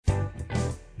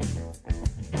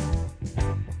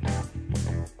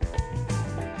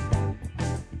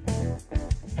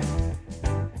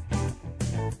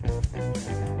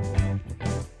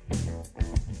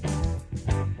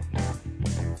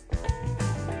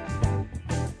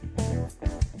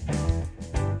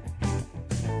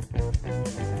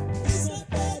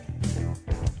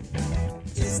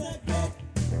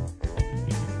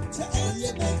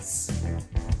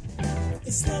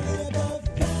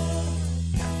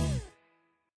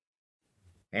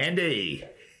Andy.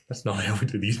 That's not how we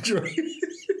do the intro.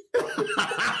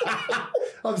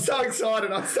 I'm so excited.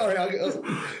 I'm sorry.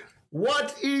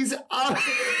 What is up?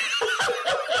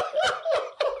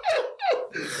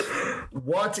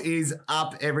 What is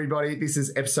up, everybody? This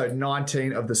is episode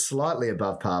 19 of the Slightly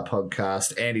Above Par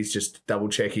podcast. Andy's just double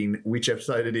checking which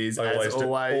episode it is. I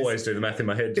always do the math in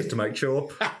my head just to make sure.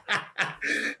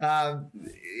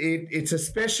 It's a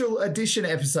special edition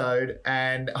episode,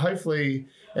 and hopefully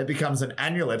it becomes an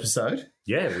annual episode.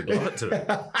 Yeah, we'd like it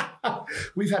to.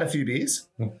 We've had a few beers.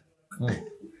 Maybe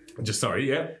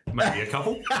a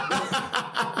couple.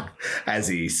 As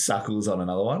he suckles on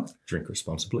another one. Drink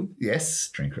responsibly. Yes,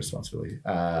 drink responsibly.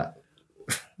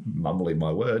 Mumbling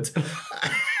my words.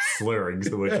 Slurring's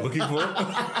the word you're looking for.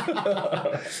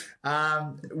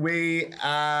 We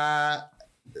are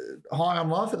high on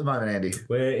life at the moment, Andy.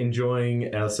 We're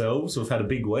enjoying ourselves. We've had a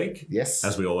big week. Yes.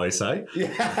 As we always say.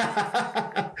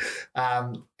 Yeah.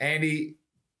 Andy,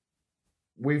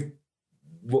 where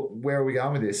are we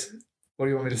going with this? What do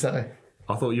you want me to say?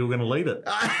 I thought you were going to lead it.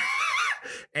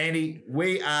 Andy,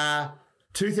 we are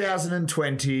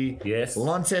 2020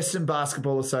 Launceston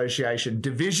Basketball Association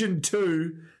Division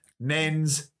 2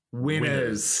 men's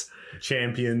winners.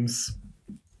 Champions.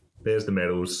 There's the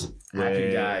medals.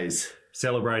 Happy days.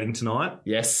 Celebrating tonight.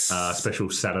 Yes. Special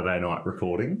Saturday night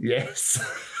recording. Yes.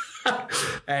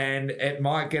 And it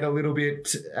might get a little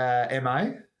bit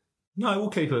MA. No, we'll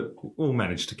keep it. We'll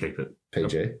manage to keep it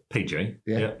PG. PG.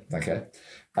 Yeah. Okay.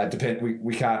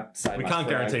 We can't say. We can't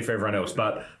guarantee for everyone else,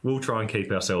 but we'll try and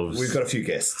keep ourselves. We've got a few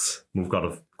guests. We've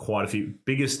got quite a few.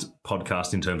 Biggest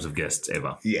podcast in terms of guests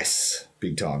ever. Yes,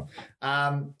 big time.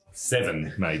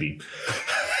 7 maybe.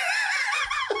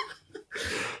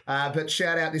 But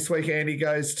shout out this week, Andy,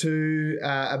 goes to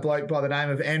a bloke by the name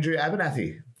of Andrew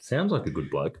Abernathy. Sounds like a good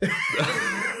bloke.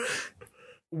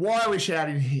 Why are we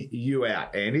shouting you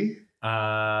out, Andy?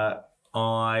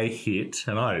 I hit,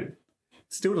 and I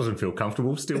still doesn't feel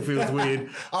comfortable, still feels weird.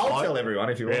 I'll tell everyone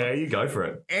if you want. Yeah, you go for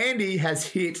it. Andy has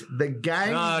hit the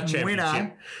game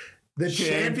winner, the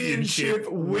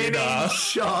championship winning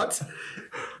shot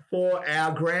for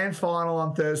our grand final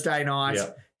on Thursday night.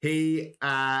 Yep. He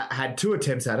had 2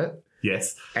 attempts at it.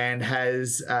 Yes. And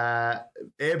has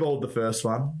airballed the first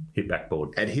one. Hit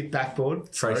backboard. And hit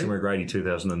backboard. Tracy McGrady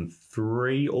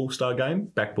 2003 All-Star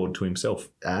game, backboard to himself.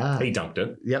 He dunked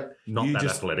it. Yep. Not that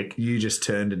athletic. You just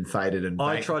turned and faded and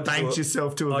banked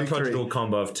yourself to a victory. I tried to do a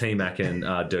combo of T-Mac and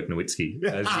Dirk Nowitzki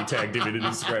as he tagged him in an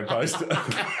Instagram post.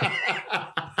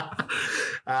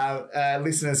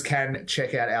 Listeners can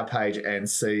check out our page and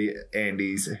see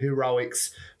Andy's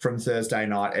heroics from Thursday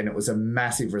night, and it was a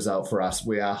massive result for us.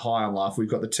 We are high on life. We've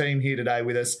got the team here today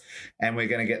with us, and we're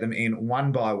going to get them in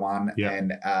one by one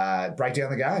and break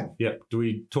down the game. Yep. Do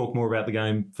we talk more about the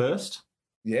game first?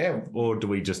 Yeah. Or do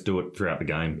we just do it throughout the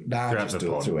game? No, just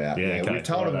do it throughout. Yeah, okay. We've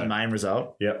told them the main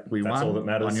result. Yep. We won all that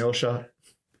matters. On your shot.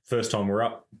 First time we're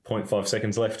up, 0.5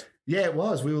 seconds left. Yeah, it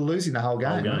was. We were losing the whole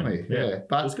game, weren't we? Yeah.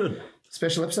 But it was good.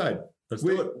 Special episode. Let's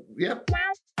do it. Yep.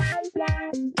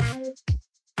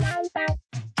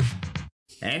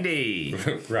 Andy.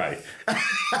 Right.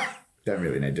 Don't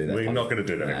really need to do that. We're not going to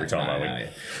do that every time, are we?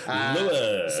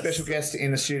 Lewis. Special guest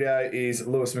in the studio is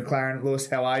Lewis McLaren. Lewis,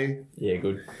 how are you? Yeah,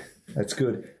 good. That's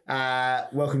good.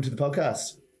 Welcome to the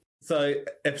podcast. So,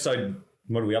 episode,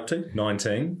 what are we up to?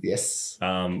 19. Yes.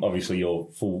 Obviously, you're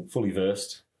fully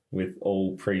versed with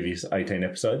all previous 18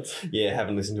 episodes. Yeah,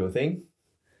 haven't listened to a thing.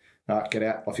 All right, get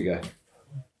out. Off you go.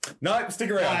 No, stick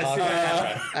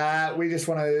around. We just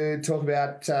want to talk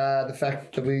about the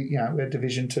fact that we're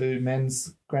Division 2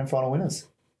 men's grand final winners.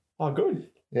 Oh, good.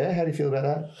 Yeah, how do you feel about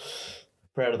that?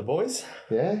 Proud of the boys.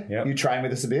 Yeah? Yep. You train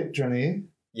with us a bit during the year?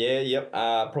 Yeah, yep.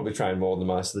 Probably trained more than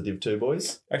most of the Div 2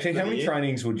 boys. Actually, how many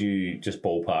trainings would you just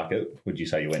ballpark it, would you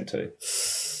say you went to?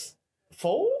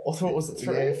 4? Or was it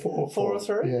 3? Yeah, 4 or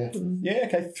 3? Yeah. Yeah,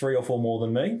 okay, 3 or 4 more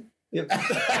than me. Yep.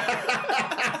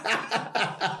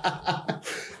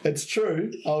 It's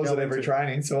true. I was at every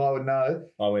training, so I would know.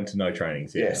 I went to no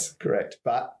trainings, yeah. Yes, correct.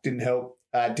 But didn't help,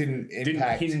 didn't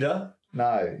impact. Didn't hinder.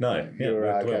 No. Yeah,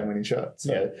 your game-winning shot.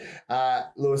 So,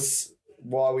 Lewis,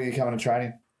 why were you coming to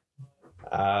training?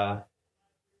 Have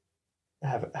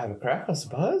a crack, I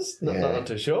suppose. Not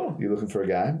too sure. You looking for a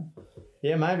game?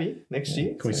 Yeah, maybe. Next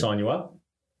year. Can we sign you up?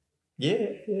 Yeah.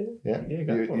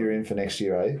 You're in for next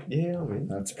year, are you? Yeah, I'm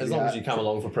in. As long as you come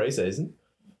along for pre-season.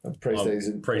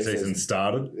 Pre-season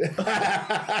started.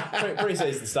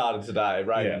 Pre-season started today.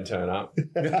 Ray didn't turn up.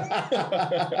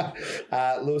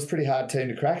 Lewis, pretty hard team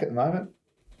to crack at the moment.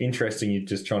 Interesting, you're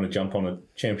just trying to jump on a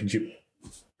championship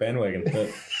bandwagon. But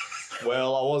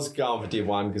Well, I was going for Div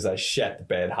 1 because they shat the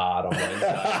bed hard on Wednesday.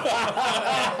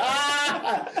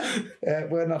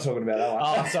 We're not talking about that one.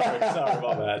 Oh, sorry,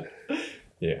 my bad.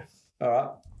 Yeah. All right.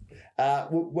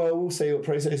 Well, we'll see what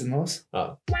pre-season was.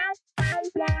 Oh.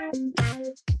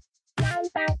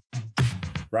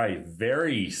 Ray,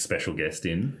 very special guest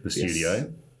in the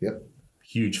studio. Yep.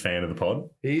 Huge fan of the pod.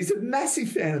 He's a massive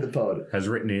fan of the pod. Has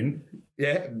written in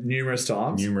Yeah, numerous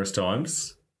times.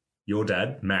 Your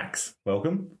dad, Max.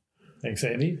 Welcome. Thanks,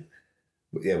 Andy.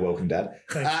 Yeah, welcome, Dad.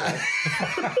 Thanks,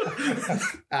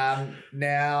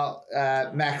 Now,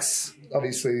 Max,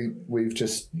 obviously, we've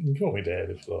just... You can call me Dad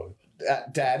if you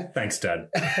like. Dad, Thanks, Dad.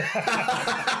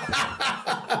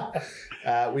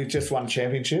 we've just won a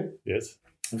championship. Yes.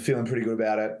 I'm feeling pretty good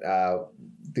about it.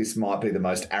 This might be the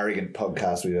most arrogant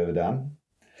podcast we've ever done.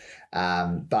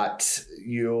 But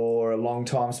you're a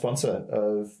long-time sponsor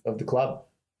of the club.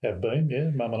 Have been,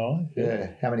 yeah, Mum and I.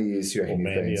 Yeah. How many years do you Or reckon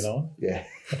you've Mandy been? and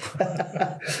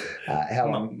I. Yeah. How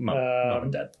long? Mum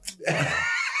and Dad.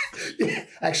 Yeah,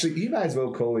 actually, you may as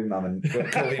well call him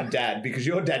call him Dad, because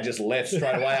your dad just left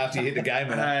straight away after you hit the game.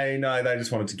 Hey, no, they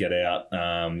just wanted to get out,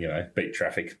 beat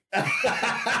traffic.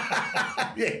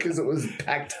 Yeah, because it was a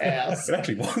packed house. It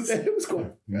actually was. It was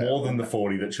cool. More than the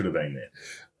 40 that should have been there.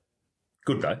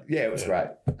 Good though. Yeah, it was great.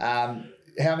 How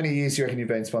many years do you reckon you've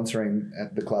been sponsoring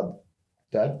at the club,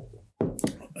 Dad?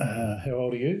 How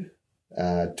old are you?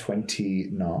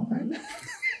 29.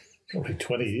 Probably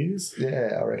 20 years.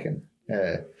 Yeah, I reckon.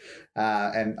 Yeah.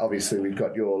 And obviously we've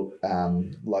got your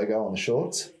logo on the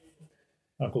shorts.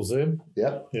 Uncle Zeb.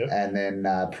 Yep. Yep. And then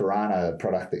Piranha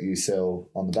product that you sell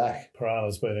on the back.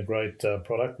 Piranha's been a great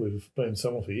product. We've been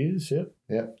selling for years, yep.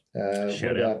 Yep.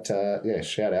 Shout what about,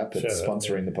 shout out, but Shout out,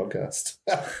 sponsoring the podcast.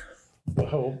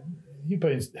 Well, you've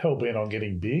been hell-bent on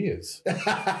getting beers.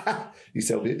 You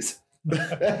sell beers?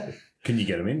 Can you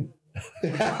get them in?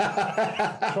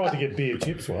 Tried to get beer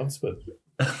chips once, but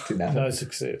Didn't happen. no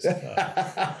success. No.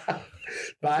 They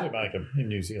But make them in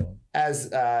New Zealand. as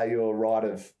your right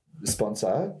of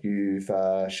sponsor, you've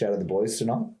shouted the boys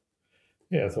tonight.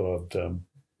 Yeah, I thought I'd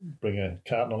bring a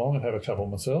carton along and have a couple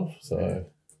myself. So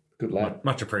Good lad.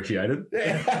 Much appreciated.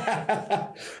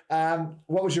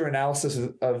 What was your analysis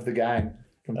of the game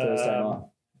from Thursday night?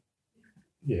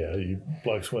 yeah, you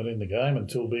blokes weren't in the game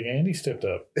until Big Andy stepped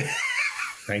up.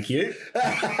 Thank you.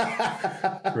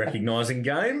 Recognising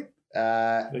game.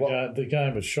 The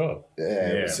game was shot.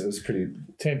 It was pretty.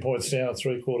 10 points down at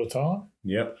three-quarter time.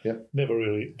 Yep. Never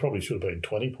really, probably should have been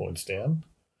 20 points down.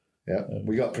 Yeah,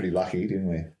 we got pretty lucky, didn't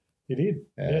we? You did,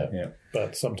 yeah. Yeah.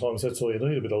 But sometimes that's all you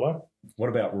need, a bit of luck. What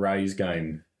about Ray's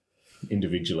game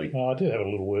individually? I did have a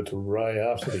little word to Ray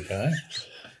after the game.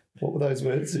 What were those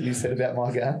words that you said about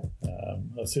my game?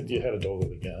 I said you had a dog of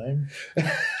the game.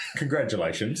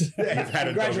 Congratulations. You've had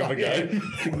a dog of a game.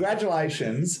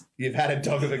 Congratulations, you've had a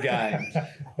dog of a game.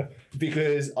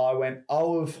 Because I went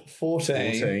 0 of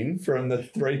 14 from the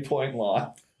 3-point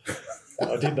line.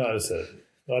 I did notice that.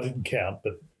 I didn't count,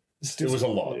 but It was a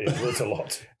lot. it was a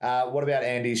lot. What about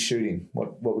Andy's shooting?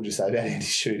 What would you say about Andy's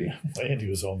shooting? Andy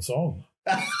was on song.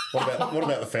 What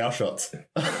about the foul shots?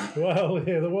 Well,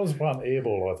 yeah, there was one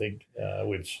airball, I think,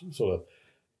 which sort of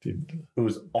did It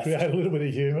was off, create a little bit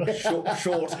of humour.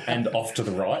 short and off to the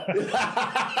right.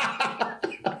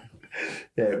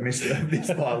 Yeah, missed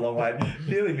by a long way.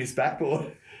 Nearly missed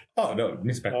backboard. Oh, no,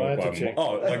 missed I backboard. had to check.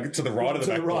 Like to the right of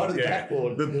the To the backboard. right of the yeah.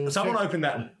 backboard. Someone opened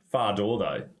that far door,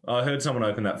 though. I heard someone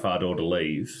open that far door to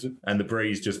leave, and the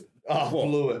breeze just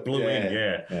Blew it. blew in,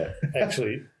 yeah.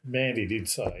 Actually, Mandy did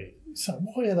say, so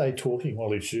why are they talking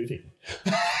while he's shooting?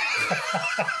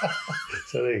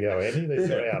 So there you go, Andy.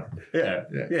 They're out. Yeah.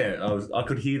 I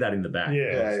could hear that in the back.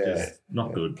 Yeah. It's just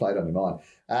not good. Played on your mind.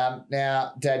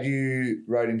 Now, Dad, you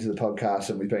wrote into the podcast,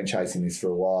 and we've been chasing this for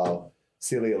a while.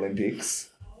 Silly Olympics,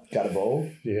 gutter ball.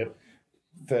 Yeah.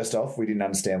 First off, we didn't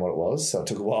understand what it was, so it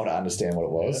took a while to understand what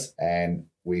it was, and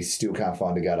we still can't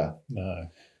find a gutter. No.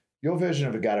 Your version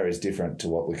of a gutter is different to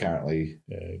what we're currently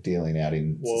dealing out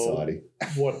in society.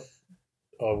 What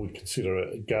I would consider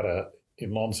a gutter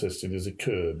in Launceston is a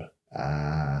curb.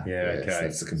 Ah, Yeah, yes, okay.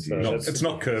 that's the confusion. It's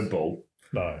not curb ball.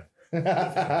 No. It's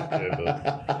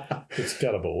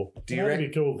gutter ball. Do you Maybe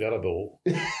called gutter ball.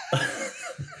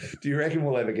 Do you reckon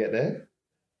we'll ever get there?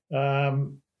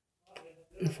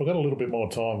 If I've got a little bit more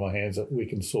time on my hands, we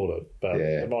can sort it, but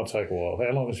Yeah. it might take a while.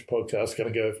 How long is your podcast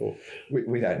going to go for?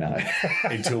 We don't know.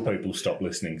 Until people stop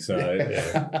listening. So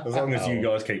as long as you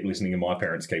guys keep listening and my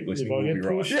parents keep If listening, I we'll get be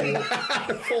pushed,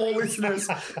 right. 4 listeners.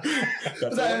 That's They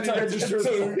all it only takes. register as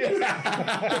 4.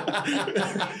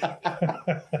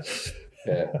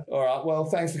 Yeah. All right. Well,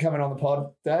 thanks for coming on the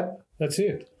pod, Dad. that's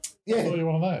it. That's all you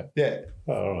want to know. Yeah.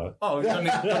 Oh, all right. Oh,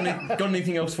 got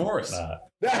anything else for us? Nah.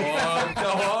 Go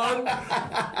on.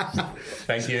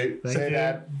 Thank you. See you,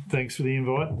 Dad. Thanks for the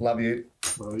invite. Love you.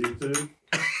 Love you too.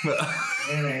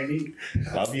 And Andy.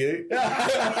 Love you.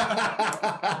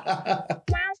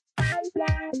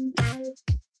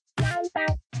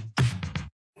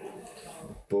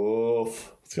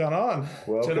 Boof. What's going on?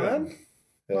 Welcome. Gentlemen,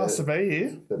 nice to be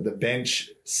here. The bench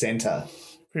centre.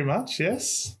 Pretty much,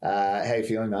 yes. How you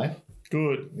feeling, mate?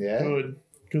 Good. Yeah?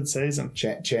 Good season.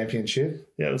 Championship?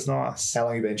 Yeah, it was nice. How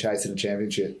long you been chasing a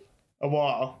championship? A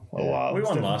while. We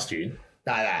won last year.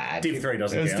 Nah. Div 3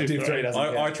 doesn't count. Div 3 doesn't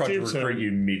I tried to Div 2. recruit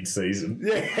you mid-season.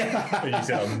 Yeah. And you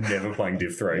said I'm never playing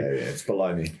Div 3. Yeah, it's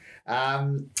below me.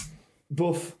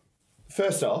 Boof,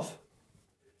 first off,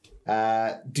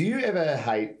 do you ever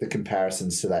hate the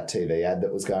comparisons to that TV ad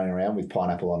that was going around with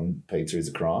pineapple on pizza is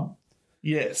a crime?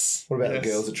 Yes. What about Yes. the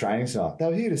girls at training tonight? They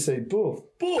were here to see Boof.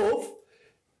 Boof?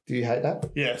 Do you hate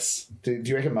that? Yes. Do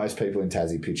you reckon most people in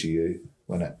Tassie picture you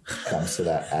when it comes to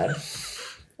that ad?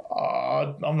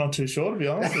 I'm not too sure, to be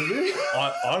honest with you.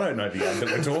 I don't know the ad that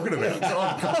we're talking about. So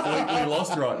I'm completely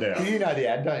lost right now. You know the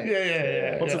ad, don't you?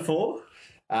 Yeah. What's it for?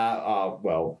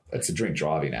 Well, it's a drink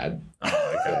driving ad.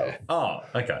 Oh, okay. Oh,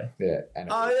 okay. Yeah. And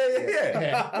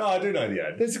Yeah. No, I do know the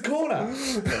ad. There's a corner.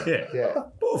 Yeah. Yeah.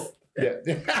 Boof. Yeah.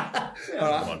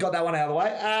 All right, got that one out of the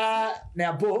way.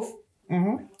 Now, Boof,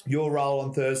 your role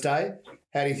on Thursday,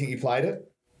 how do you think you played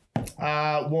it?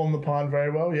 Warm the pine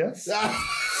very well, yes.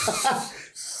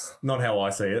 Not how I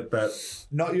see it, but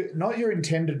Not your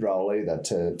intended role either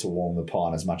to warm the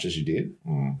pine as much as you did.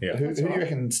 yeah. Who do you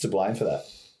reckon's to blame for that?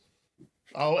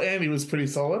 Oh, Andy was pretty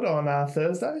solid on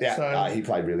Thursday. Yeah, So, he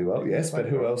played really well, yes, but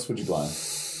who else would you blame?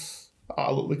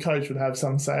 look, the coach would have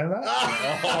some say in that.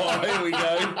 Oh, here we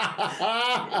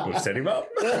go. We've set him up.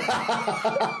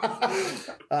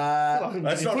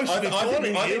 That's not. I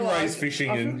think Ray's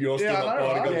fishing and you're still not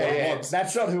quite got what he wants.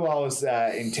 That's not who I was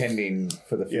intending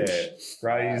for the fish. Yeah,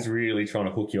 Ray's really trying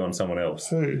to hook you on someone else.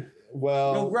 Who?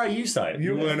 Well, Well, Ray, you say it.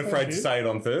 You weren't afraid to say it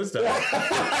on Thursday.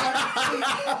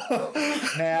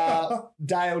 now,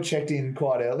 Dale checked in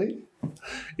quite early.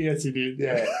 Yes, he did.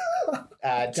 Yeah.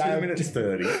 2 minutes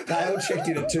 30. Dale checked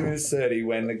in at 2 minutes 30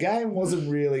 when the game wasn't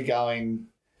really going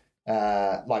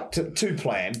to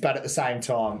plan, but at the same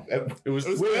time, It was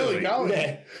really going.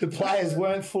 yeah, the players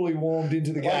weren't fully warmed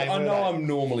into the game. I were know they? I'm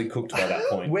normally cooked by that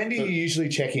point. When do you usually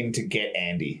check in to get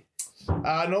Andy?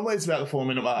 Normally it's about the 4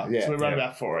 minute mark. Yeah. So we run Yeah.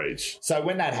 about 4 each. So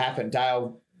when that happened,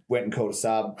 Dale went and called a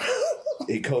sub.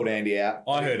 He called Andy out.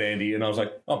 I heard Andy and I was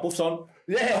like, oh, Buff's on.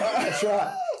 Yeah, that's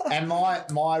right. And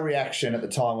my reaction at the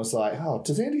time was like, oh,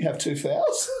 does Andy have 2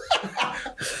 fouls?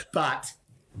 But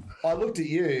I looked at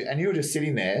you and you were just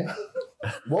sitting there.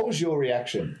 What was your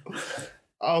reaction?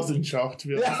 I was in shock, to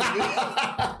be honest with you.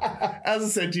 As I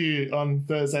said to you on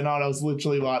Thursday night, I was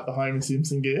literally like the Homer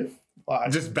Simpson gif.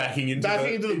 Like, Just backing into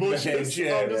the bushes.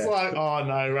 Yeah, I'm just like, oh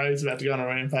no, Ray's about to go on a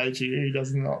rampage here. He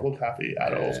does not look happy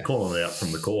at all. calling it out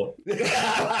from the court. He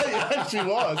actually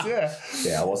was, yeah.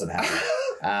 Yeah, I wasn't happy.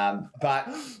 But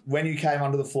when you came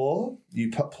onto the floor,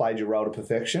 you played your role to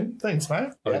perfection. Thanks,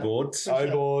 mate. O-boards.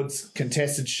 O-boards,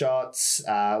 contested shots,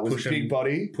 was Pushing. a big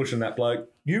body. Pushing that bloke.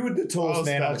 You were the tallest was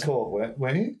man on the fast. court,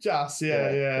 weren't you? Just,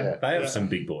 yeah. They have some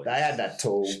big boys. They had that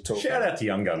tall Shout out to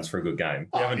Young Guns for a good game.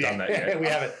 We haven't done that yet. We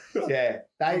haven't. Yeah,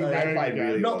 they played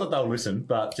really Not well. that they'll listen,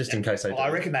 but just in case they do. I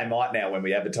reckon they might now when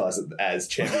we advertise it as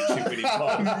championship winning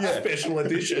time special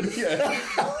edition.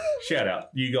 Shout out.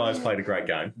 You guys played a great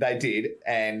game. They did,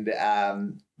 and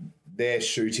their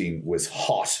shooting was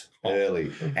hot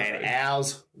early, and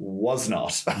ours was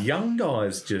not. Young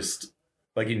guys just,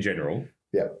 like in general,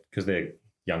 Yeah, because they're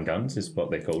young guns is what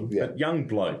they're called. Yeah. But young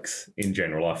blokes in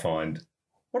general, I find,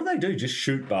 what do they do? Just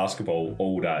shoot basketball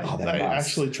all day. oh, They must.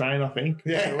 actually train, I think.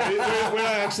 Yeah. we don't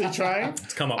actually train.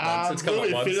 It's come up once. It's A come little up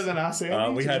bit once. fitter than us,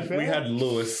 Andy, we to be had fair.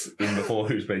 Lewis in before,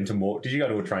 who's been to more. Did you go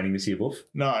to a training this year, Buff?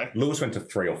 No. Lewis went to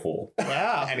 3 or 4.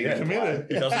 Wow. And he You're didn't committed.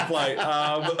 He doesn't play.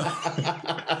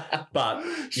 But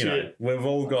you know, Shit. we've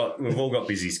all got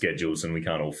busy schedules and we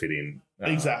can't all fit in.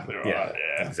 Exactly right,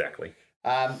 yeah. Exactly.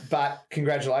 But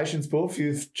congratulations, Buff.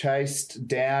 You've chased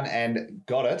down and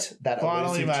got it. That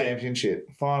Finally, elusive mate. championship.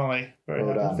 Finally. Very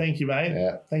Well happy. done. Thank you, mate.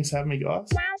 Yeah. Thanks for having me, guys.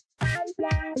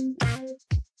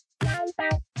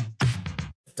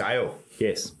 Dale,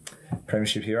 Yes.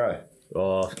 premiership hero.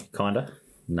 Oh, kinda.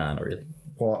 No, not really.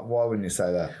 Why wouldn't you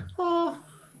say that?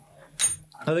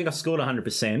 I think I scored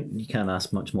 100%. You can't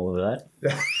ask much more of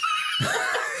that.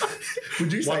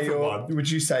 Would you One for one.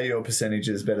 Would you say your percentage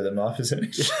is better than my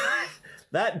percentage?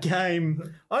 That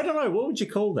game, I don't know, what would you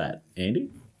call that,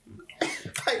 Andy?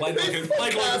 Played like a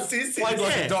podcast is this? played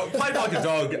like a dog. Played like a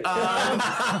dog.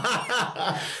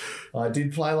 I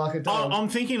did play like a dog. I'm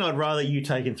thinking I'd rather you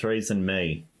taking threes than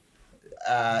me.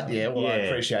 I Yeah.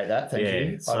 appreciate that. Thank Yeah,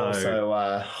 you. so- I'd also,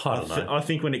 I don't know. I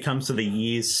think when it comes to the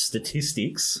year's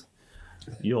statistics,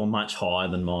 you're much higher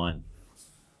than mine.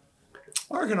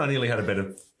 I reckon I nearly had a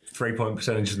better 3-point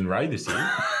percentage than Ray this year.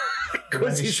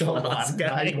 because you shot last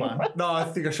one, made game. one. No, I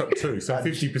think I shot 2, so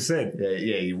 50%.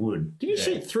 Yeah, you would. Did you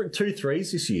shoot 2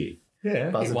 threes this year?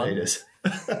 Yeah, Buzzer one. beaters.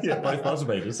 Yeah, both buzzer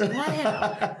beaters.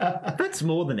 That's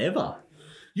more than ever.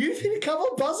 You've hit a couple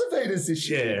of buzzer beaters this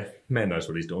year. Yeah, man knows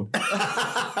what he's doing.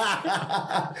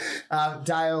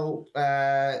 Dale,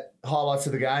 highlights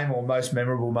of the game or most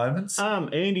memorable moments?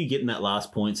 Andy getting that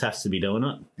last points has to be doing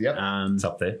it. Yep. It's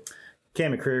up there.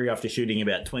 Cam McCreary, after shooting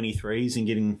about 23s and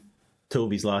getting 2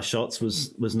 of his last shots,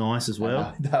 was nice as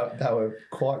well. They were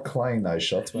quite clean, those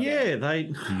shots, weren't Yeah,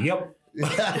 they. Yep.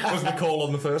 Was the call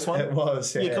on the first they? one? It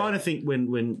was, yeah. You kind of think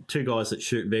when 2 guys that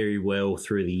shoot very well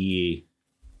through the year,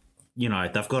 you know,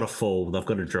 they've got to fall, they've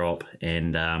got to drop,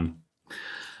 and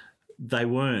they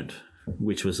weren't,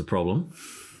 which was the problem.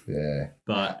 Yeah.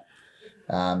 But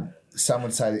Some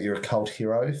would say that you're a cult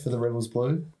hero for the Rebels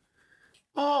Blue.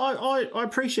 I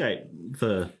appreciate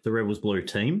the Rebels Blue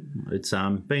team. It's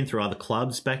been through other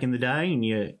clubs back in the day, and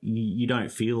you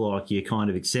don't feel like you're kind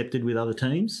of accepted with other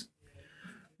teams,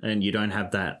 and you don't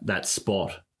have that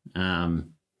spot.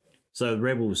 So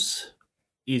Rebels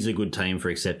is a good team for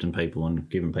accepting people and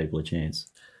giving people a chance.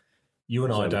 You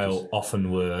and I, Dale,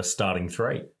 often were starting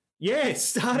 3. Yeah,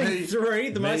 starting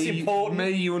 3, the most important. Me,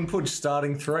 you and Pudge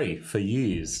starting 3 for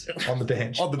years. On the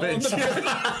bench. On the bench.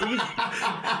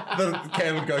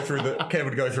 Cam would go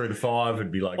through the 5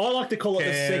 and be like, I like to call it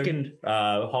the second.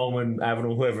 Holman,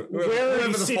 Avenel, whoever Wherever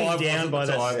the sitting 5 was down at by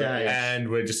the that time. stage. And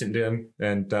we're just sitting down,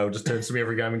 and Dale just turns to me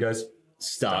every game and goes,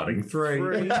 starting 3.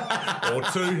 Or 2,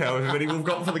 however many we've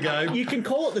got for the game. You can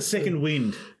call it the second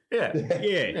wind. Yeah.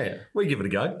 Yeah. Yeah. We give it a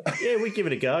go. Yeah, we give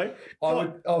it a go. I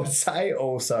would say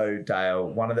also, Dale,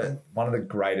 one of the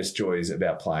greatest joys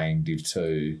about playing Div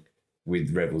 2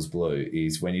 with Rebels Blue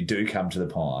is when you do come to the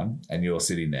Pine and you're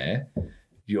sitting there,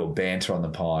 your banter on the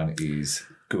Pine is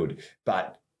good.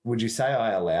 But would you say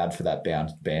I allowed for that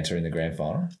banter in the grand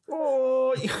final?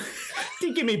 Oh,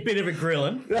 did give me a bit of a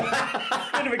grilling.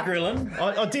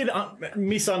 I did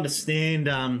misunderstand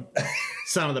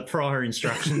some of the prior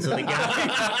instructions of the game.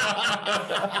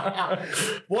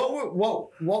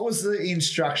 What was the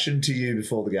instruction to you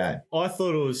before the game? I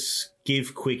thought it was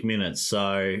give quick minutes,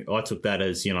 so I took that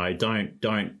as, you know,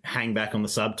 don't hang back on the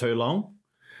sub too long.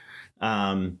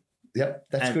 Yep,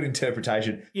 that's good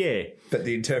interpretation. Yeah. But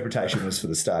the interpretation was for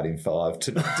the starting 5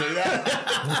 to not do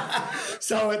that.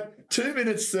 So at 2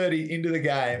 minutes 30 into the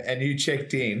game and you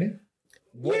checked in,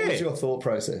 what was your thought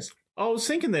process? I was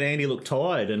thinking that Andy looked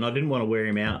tired, and I didn't want to wear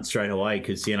him out straight away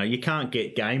because, you know, you can't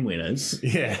get game winners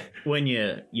Yeah. when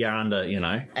you're under, you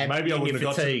know. And Maybe I you're wouldn't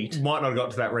have fatigued. might not have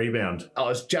got to that rebound. I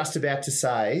was just about to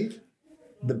say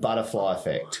the butterfly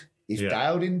effect. If Yeah.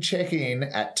 Dale didn't check in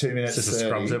at 2 minutes Is this a 30,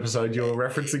 Scrubs episode you're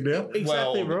referencing now?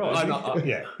 Exactly right. I know,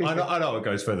 yeah. I know it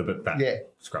goes further, but that Yeah.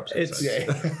 Scrubs It's-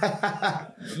 episode. yeah.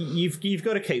 You've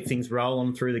got to keep things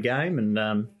rolling through the game, and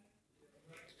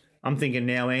I'm thinking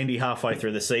now Andy halfway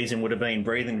through the season would have been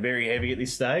breathing very heavy at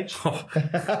this stage.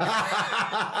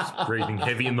 Breathing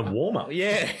heavy in the warm-up.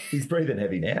 Yeah. He's breathing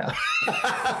heavy now.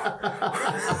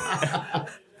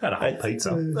 Had a whole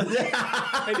pizza.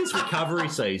 It is recovery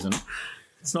season.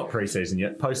 It's not pre-season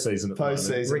yet. Post-season at the moment.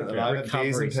 Post-season at the moment, recovery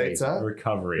beers and season. pizza.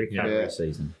 Recovery. Recovery Yeah.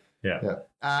 season. Yeah.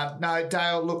 No,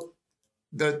 Dale, look,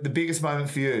 the biggest moment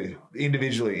for you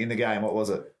individually in the game, what was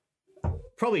it?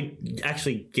 Probably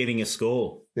actually getting a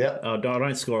score. Yep. I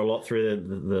don't score a lot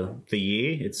through the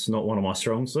year. It's not one of my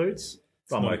strong suits.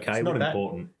 I'm okay It's with not that.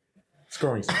 important.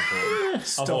 Scoring's not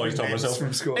important. I've always told myself.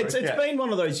 From scoring. It's been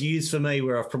one of those years for me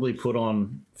where I've probably put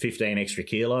on 15 extra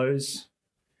kilos.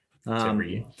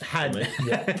 Every year. Had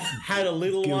a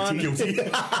little one.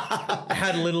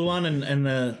 Had a little one, and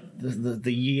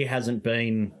the year hasn't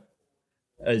been,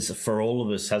 as for all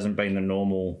of us, hasn't been the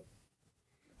normal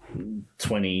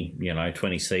 20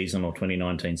 season or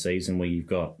 2019 season where you've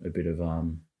got a bit of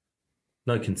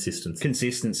No consistency.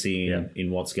 consistency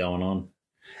in what's going on.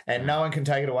 And no one can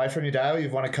take it away from you, Dale.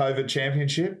 You've won a COVID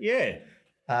championship. Yeah,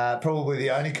 Probably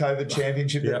the only COVID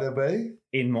championship that there'll be.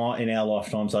 in our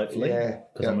lifetimes, hopefully. Yeah.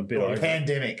 because I'm a bit over it.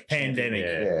 Pandemic. Pandemic.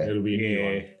 Yeah. It'll be a new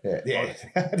one. Yeah.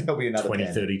 There'll be another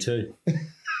pandemic. 2032.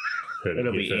 Heard it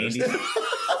It'll here be first. Andy.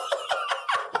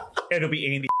 It'll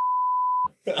be Andy.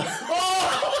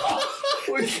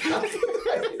 We got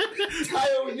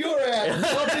Dale, you're out.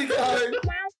 Off you go.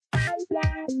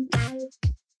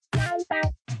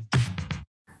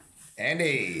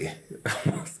 Andy,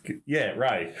 Yeah,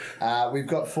 Ray. we've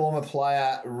got former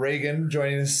player Regan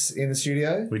joining us in the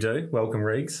studio. We do. Welcome,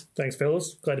 Reeks. Thanks,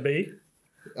 fellas. Glad to be here.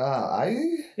 Are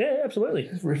you? Yeah, absolutely.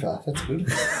 Ripper, that's good.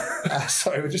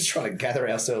 Sorry, we're just trying to gather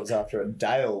ourselves after a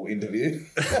Dale interview.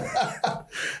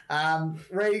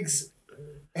 Regs,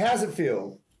 how does it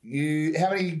feel?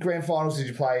 How many grand finals did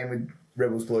you play in with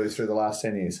Rebels Blues through the last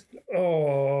 10 years?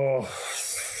 Oh,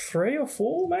 3 or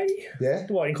 4, maybe? Yeah?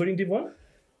 What, including Div 1?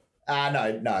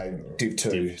 No, Div 2.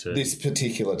 Div 2. This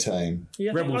particular team.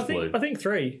 Yeah, Rebels I think, Blue. I think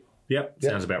 3. Yep,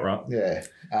 sounds about right. Yeah.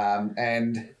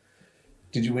 And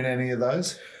did you win any of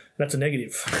those? That's a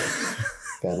negative.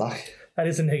 Bad luck. That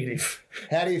is a negative.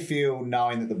 How do you feel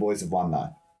knowing that the boys have won,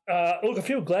 though? Look, I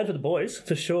feel glad for the boys,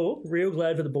 for sure. Real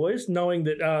glad for the boys, knowing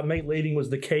that me leading was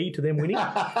the key to them winning.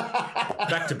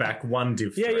 Back to back, one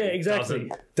Div 3. Yeah, exactly.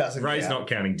 Doesn't Ray's count. not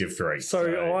counting Div 3.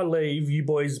 So I leave, you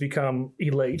boys become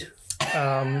elite.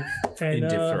 And In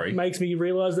Div 3. makes me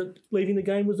realise that leaving the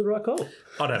game was the right call.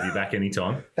 I'd have you back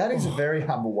anytime. That is a very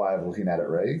humble way of looking at it,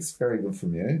 Regs. Very good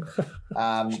from you.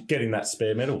 Getting that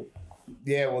spare medal.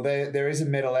 Yeah, well, there is a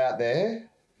medal out there.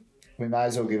 We may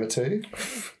as well give it to you.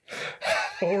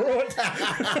 All right.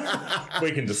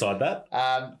 We can decide that.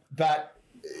 But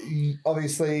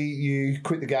obviously, you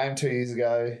quit the game 2 years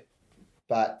ago,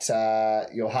 but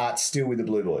your heart's still with the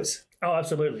Blue Boys. Oh,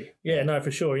 absolutely. Yeah, no, for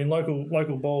sure. In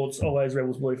local boards, always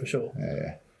Rebels Blue for sure.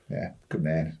 Yeah, good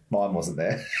man. Mine wasn't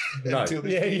there. No. Until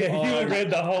this Yeah, year. you were red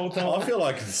the whole time. I feel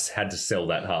like I just had to sell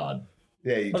that hard.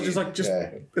 Yeah, you I was did. just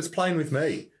like, Yeah. it's playing with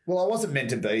me. Well, I wasn't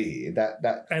meant to be here.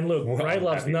 That And look, Well, Ray I'm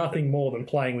loves happy with nothing more than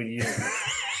playing with you.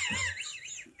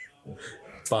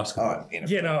 Basketball. all right,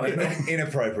 You know,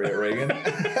 inappropriate, Regan.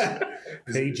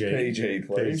 PG,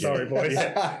 please. sorry, boys.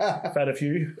 I've had a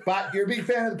few. But you're a big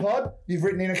fan of the pod. You've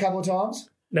written in a couple of times.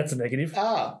 That's a negative.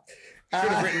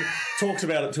 Talks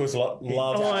about it to us a lot.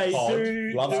 Loves I the pod.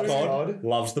 do- Loves do. the pod.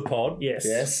 Loves the pod. Yes.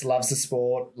 Yes, loves the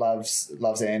sport.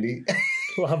 Loves Andy.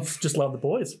 Just love the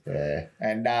boys. Yeah,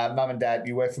 and mum and dad,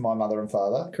 you work for my mother and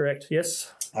father. Correct.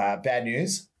 Yes. Bad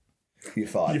news. You're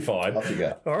fired. You're fired. Off you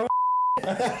go. All right.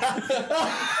 Can't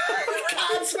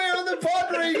swear on the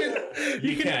pod, Regan.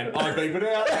 You can. I beep it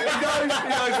out. He knows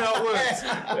how it works.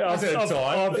 I've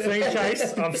seen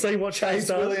Chase. I've seen what Chase Chase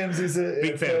does. Williams is a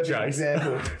Big fan of perfect Chase.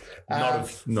 example.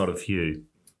 Not of Hugh.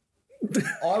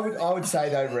 I would say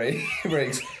though,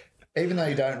 Regs, even though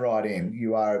you don't write in,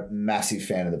 you are a massive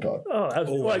fan of the pod. Oh,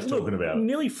 Always talking about it.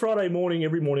 Nearly Friday morning,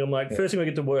 every morning, I'm like, first thing I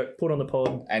get to work, put on the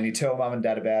pod, And you tell mum and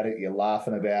dad about it, you're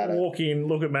laughing about it. walk in,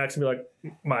 look at Max and be like,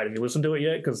 mate, have you listened to it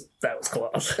yet? Because that was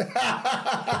class.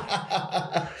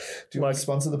 Do you want to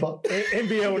sponsor the pod?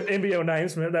 NBL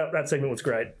names, man, that segment was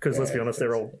great. Because let's be honest,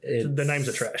 the names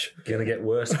are trash. Gonna get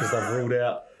worse because they've ruled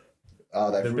out. Oh,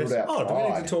 they've ruled out Oh, do we need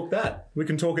Pride. to talk that? We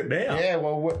can talk it now. Yeah,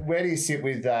 well, where do you sit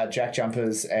with Jack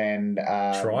Jumpers and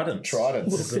Tridents.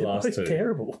 Tridents. The last They're two.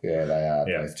 terrible. Yeah, they are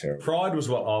Yeah. both terrible. Pride was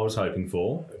what I was hoping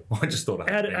for. I just thought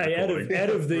I had Out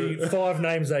of the 5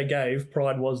 names they gave,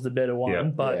 Pride was the better one. Yeah.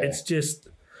 But Yeah. it's just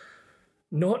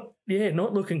not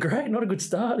looking great. Not a good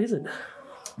start, is it?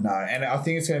 No, and I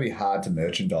think it's going to be hard to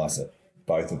merchandise it,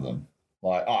 both of them.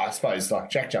 Like, I suppose, like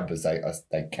Jack Jumpers,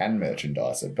 they can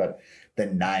merchandise it, but the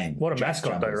name. What a Jack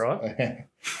mascot though, Jumpers- right?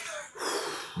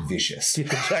 Vicious. Get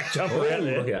the Jack Jumper out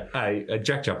there. Look at a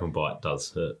jack jump and bite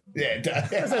does hurt. Yeah, it does.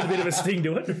 There's a bit of a sting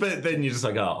to it. But then you're just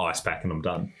like, oh, ice pack and I'm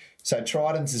done. So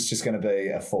Tridents is just going to be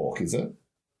a fork, is it?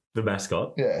 The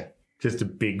mascot, Yeah. just a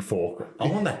big fork. I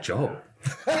want that job.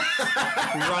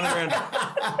 Run around,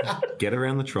 get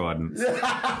around the trident.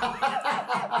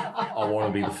 I want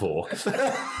to be the fork.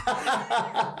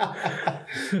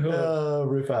 Oh,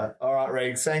 Ripper. All right,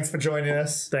 Regs, thanks for joining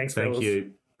us. Thanks, Thank fellas.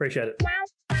 you. Appreciate it.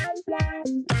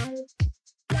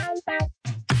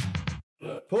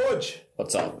 Podge,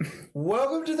 What's up?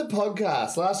 welcome to the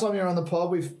podcast. Last time you were on the pod,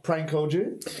 we've prank called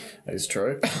you. That is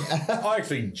true. I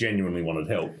actually genuinely wanted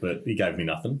help, but he gave me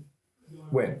nothing.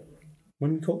 When?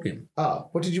 When you called him? Oh,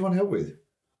 what did you want help with?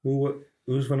 Well,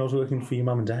 it was when I was working for your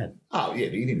mum and dad. Oh, yeah,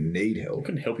 but you didn't need help.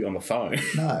 Couldn't help you on the phone.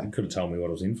 No. You could have told me what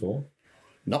I was in for.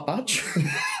 Not much.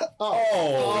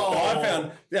 I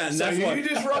found. Yeah, and So that's you what,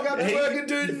 just rock up to work and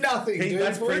do nothing, dude.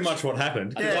 That's pretty Podge? much what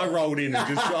happened. 'Cause I rolled in and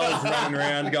just I was running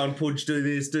around going, Pudge, do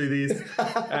this.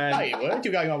 And Hey, you weren't.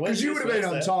 You're going on Because you would have been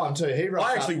on time too. He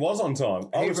rocked I actually up. was on time.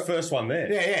 I was first one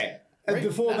there. Yeah, yeah. And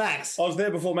before Max. I was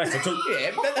there before Max. I took.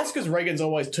 Yeah, but that's because Regan's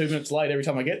always 2 minutes late every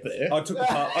time I get there. I took the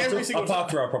park. Every single I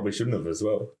parked where I probably shouldn't have as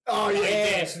well. Oh, Yeah,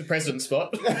 yeah. to the president's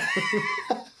spot.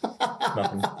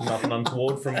 Nothing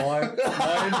untoward from my end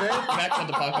there. Max had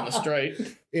to park on the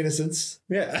street. Innocence.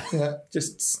 Yeah.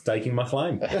 Just staking my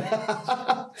claim.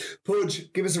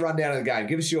 Pudge, give us a rundown of the game.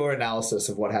 Give us your analysis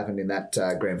of what happened in that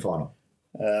grand final.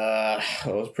 It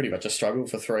was pretty much a struggle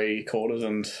for 3 quarters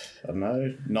and, I don't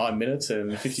know, 9 minutes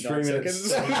and 59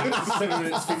 seconds. 7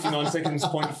 minutes, 59 seconds,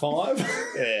 0.5.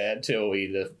 Yeah, until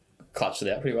we clutched it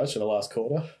out pretty much in the last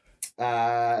quarter.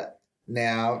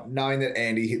 Now, knowing that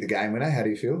Andy hit the game winner, how do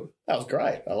you feel? That was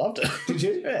great. I loved it. Did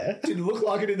you? Yeah. Didn't look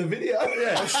like it in the video.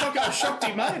 Yeah, I was shocked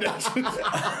he made it.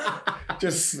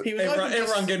 Just He was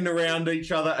everyone getting around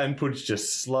each other and Pudge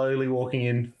just slowly walking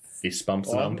in, fist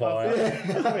bumps an umpire.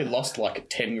 I've probably lost like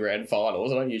 10 grand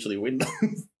finals. I don't usually win them.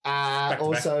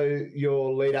 Also,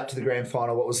 your lead up to the grand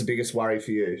final, what was the biggest worry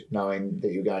for you, knowing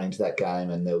that you're going into that game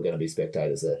and there were going to be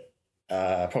spectators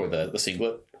there? Probably the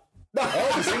singlet.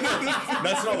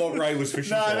 That's not what Ray was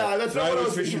fishing for. No, that's not Ray what I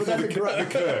was was fishing for thinking, but the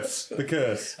curse. The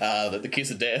curse. The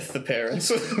kiss of death, the parents.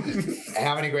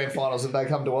 How many grand finals have they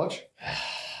come to watch?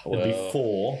 It'd be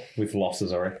 4 with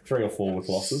losses, I reckon. 3 or 4 with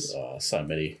losses. So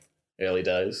many early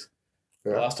days.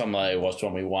 Yeah. The last time they watched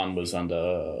one we won was under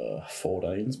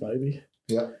 14s, maybe.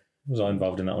 Yep. Was I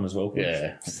involved in that one as well? Pudge?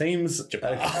 Yeah. Seems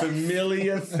a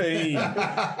familiar theme.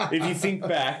 If you think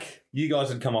back, you guys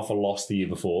had come off a loss the year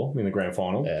before in the grand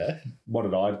final. Yeah. What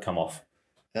did I come off?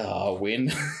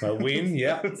 Win. A win,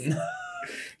 yeah.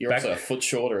 You're also a foot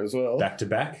shorter as well. Back to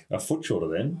back. A foot shorter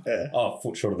then. Yeah. Oh, a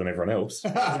foot shorter than everyone else. I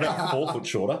was about 4 foot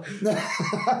shorter.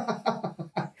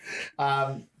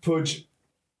 Pudge,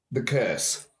 the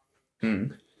curse.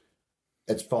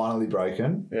 It's finally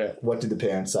broken. Yeah. What did the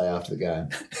parents say after the game?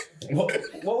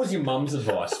 What was your mum's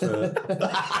advice for...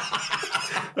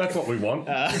 That's what we want.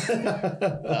 I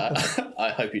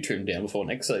hope you trim down before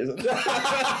next season.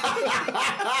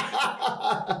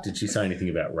 Did she say anything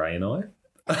about Ray and I?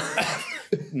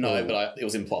 No, but it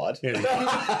was implied. You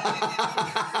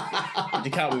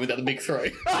can't win without the big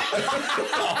 3.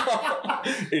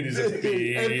 It is a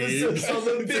big, Emphasis on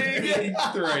the big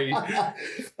 3.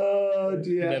 Oh,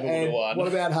 dear. Never would've And won. what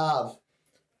about half?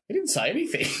 He didn't say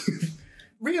anything.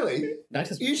 Really? No,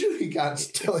 just Usually you can't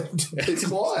tell him to be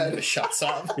quiet. shuts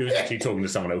up. He was actually talking to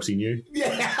someone else he knew.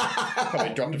 Yeah.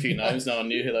 Probably dropped a few names. No one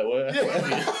knew who they were.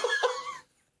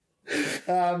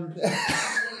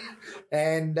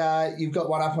 And you've got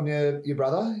one up on your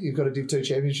brother. You've got a Div 2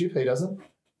 championship. He doesn't.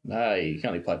 No, he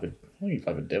only played for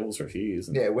Devils for a few years.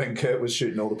 Yeah, when Kurt was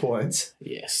shooting all the points.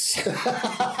 Yes.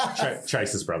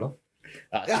 Chase's brother.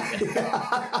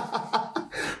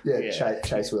 Yeah.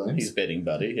 Chase Williams. His betting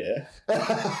buddy, yeah.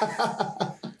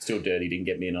 Still dirty, didn't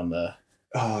get me in on the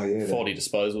Oh, yeah. 40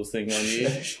 disposals thing on you.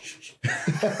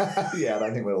 Yeah, I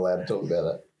don't think we're allowed to talk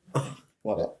about it.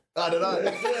 What? I don't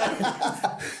know.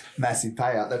 Massive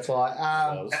payout, that's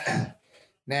why.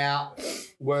 Now,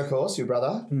 Workhorse, your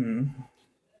brother,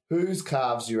 whose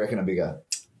calves do you reckon are bigger?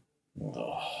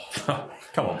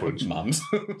 Come on, Pudge. Mums.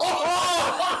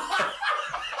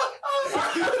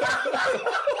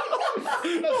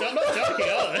 I'm not joking,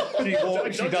 are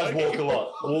they? She does walk a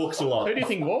lot. Walks a lot. Who do you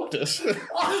think walked us?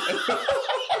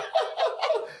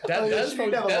 Dad's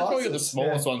probably the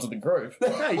smallest ones of the group.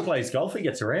 Hey, he plays golf. He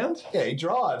gets around. Yeah, he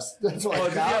drives. That's why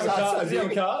his calves aren't so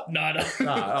big. car? No.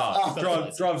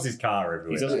 Drives his car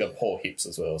everywhere. He's also got poor hips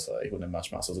as well, so he wouldn't have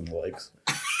much muscles in the legs.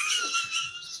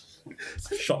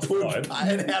 Shots fired.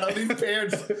 And out on his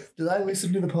parents. Do they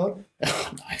listen to the pod?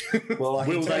 Well, I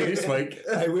can Will tell they you- this week?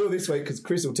 They will this week because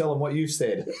Chris will tell them what you've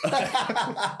said.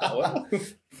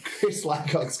 Chris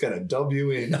Laycock's going to dob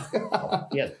you in.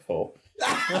 He has before.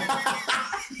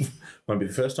 Won't be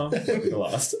the first time. Won't be the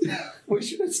last. We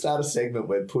should start a segment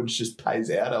where Pudge just pays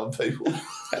out on people.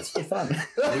 That's for fun.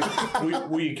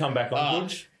 Will you come back on,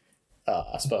 Pudge?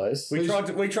 I suppose. We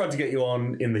tried to get you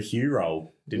on in the Hugh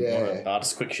role, didn't we? Yeah.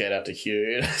 Just a quick shout out to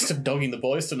Hugh. Just dogging the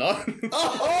boys tonight.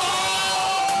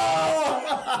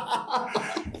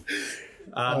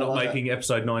 Not making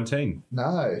episode 19.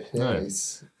 No,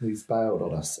 he's bailed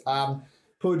on us.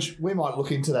 Pudge, we might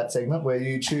look into that segment where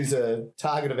you choose a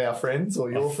target of our friends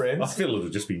or your I friends. feel it'll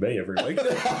just be me every week.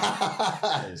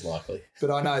 That is likely.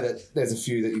 But I know that there's a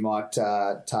few that you might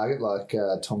target, like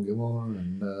Tom Gilmore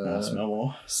and... Smell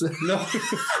more. No.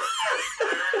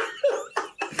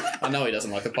 I know he doesn't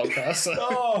like the podcast. So.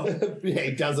 Oh, Yeah,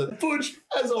 he doesn't. Pudge,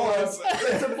 as always,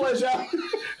 it's a pleasure.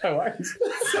 No worries.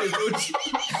 So Pudge.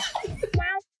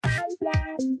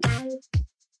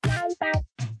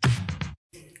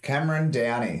 Cameron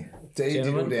Downey.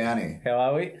 Digital Downey. How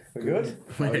are we? We're good?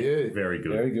 How are you? very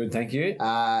good. Very good, thank you.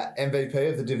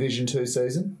 MVP of the Division 2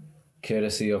 season.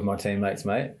 Courtesy of my teammates,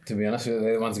 mate. To be honest,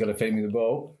 they're the ones who got to feed me the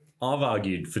ball. I've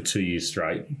argued for 2 years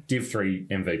straight. Div 3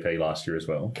 MVP last year as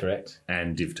well. Correct.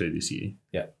 And Div 2 this year.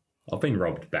 Yeah. I've been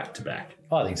robbed back to back.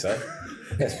 I think so.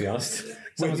 Let's be honest.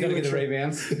 Someone's got to get the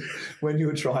rebounds. When you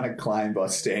were trying to claim by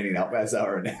standing up as they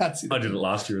were announcing. I did it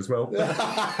last year as well.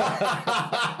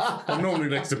 I'm normally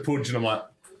next to Pudge and I'm like,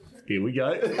 here we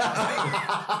go.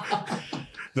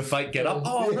 The fake get up.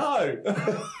 Oh, no.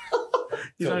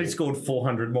 He's only scored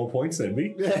 400 more points than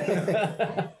me.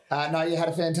 No, you had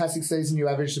a fantastic season. You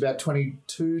averaged about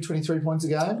 22, 23 points a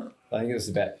game. I think it was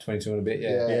about 22 and a bit,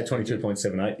 yeah. Yeah,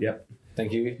 22.78, yep.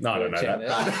 Thank you. No, I don't know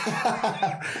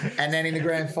that. And then in the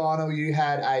grand final, you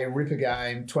had a ripper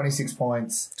game, 26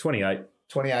 points,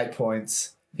 28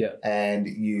 points. Yeah. And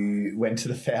you went to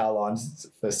the foul line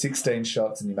for 16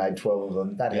 shots and you made 12 of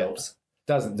them. That helps.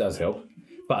 Does help.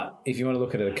 But if you want to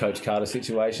look at a Coach Carter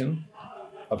situation,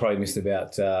 I probably missed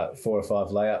about 4 or 5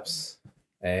 layups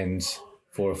and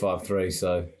 4 or 5 threes.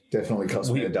 So Definitely cost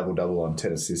me a double-double on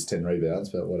 10 assists, 10 rebounds,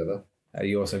 but whatever.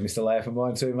 you also missed a layup of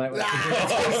mine too, mate. We're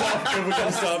going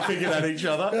to start picking at each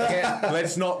other.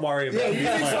 Let's not worry about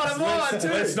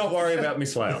Let's not worry about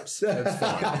missed layups. That's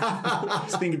fine.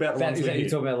 Let's think about the ones Is we that you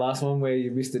hit. talking about the last one where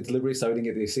you missed the delivery so we didn't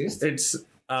get the assist? It's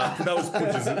that was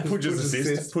Pudge's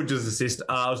assist. Pudge's assist.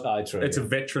 True, it's a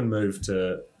veteran move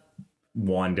to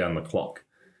wind down the clock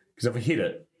because if we hit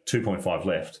it, 2.5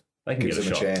 left, they can Gives get a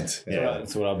them a shot. chance. Yeah.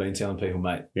 That's what I've been telling people,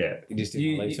 mate. Yeah. You just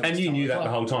didn't believe so much And you time. knew that the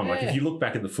whole time. Like, if you look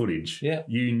back at the footage, Yeah.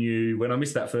 you knew, when I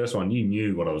missed that first one, you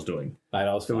knew what I was doing. Mate,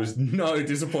 I was There was no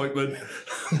disappointment.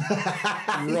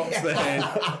 Rocks the head.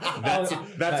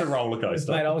 That's a roller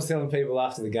coaster. Mate, I was telling people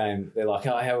after the game, they're like,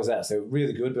 oh, how was that? So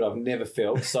really good, but I've never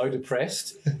felt so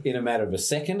depressed in a matter of a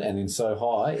second and then so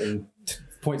high and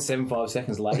 0.75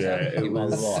 seconds later Yeah, it in my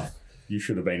was- life. You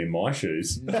should have been in my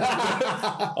shoes.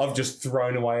 I've just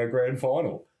thrown away a grand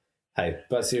final. Hey,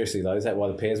 but seriously though, is that why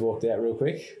the pairs walked out real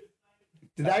quick?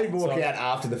 Did they walk out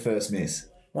after the first miss?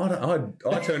 I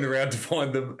turned around to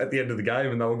find them at the end of the game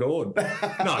and they were gone.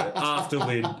 No, after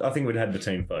I think we'd had the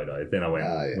team photo. Then I went,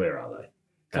 where are they?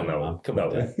 Come And on, they were- Mum. Come they on,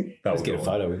 were- Dad. they Let's were get a gone.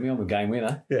 photo with me. I'm the game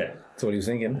winner. Yeah. That's what he was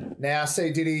thinking. Now,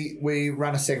 see, Diddy, we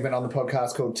run a segment on the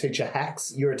podcast called Teacher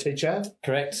Hacks. You're a teacher.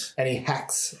 Correct. Any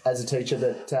hacks as a teacher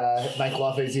that make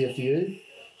life easier for you?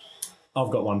 I've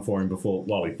got one for him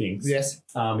while he thinks. Yes.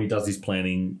 He does his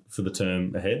planning for the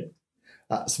term ahead,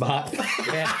 Smart.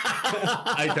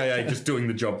 aka just doing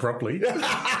the job properly.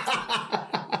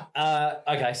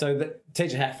 Okay, so the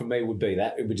teacher hack for me would be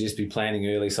that. It would just be planning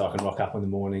early so I can rock up in the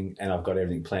morning and I've got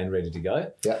everything planned, ready to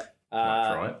go. Yeah.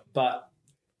 Right. But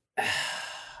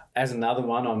as another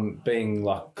one, I'm being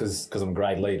like, because I'm a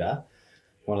grade leader,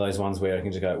 one of those ones where I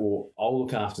can just go, well, I'll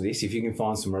look after this. If you can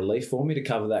find some relief for me to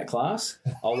cover that class,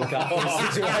 I'll look after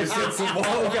this situation.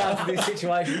 I'll look after this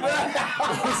situation.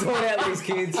 Sort out these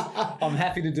kids. I'm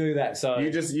happy to do that. So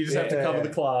You just have to cover the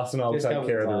class and I'll just take cover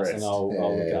care of the class rest. and I'll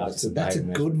look after the That's a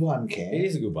behaviour good one, Cam. It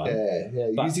is a good one.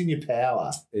 Yeah, But- using your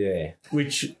power. Yeah.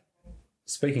 Which,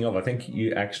 speaking of, I think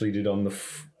you actually did on the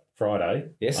Friday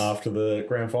Yes. after the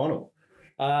grand final.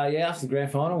 Yeah, after the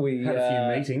grand final, we Had a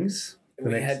few meetings the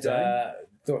We next had day.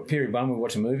 thought period one. We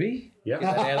watch a movie. Yep.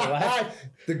 Get that out of the way.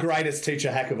 The greatest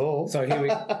teacher hack of all. So here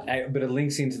but it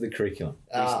links into the curriculum.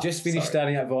 Ah, He's just finished sorry.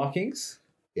 starting up Vikings.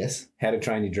 Yes. How to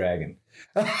Train Your Dragon.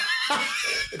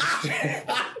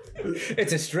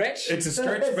 It's a stretch. It's a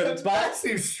stretch, but it's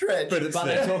massive stretch. but it's but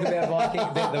they there. talk about Viking.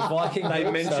 The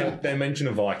Viking. They mention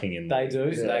a Viking in there.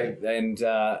 They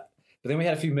do. But then we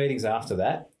had a few meetings after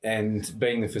that, and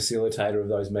being the facilitator of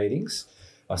those meetings,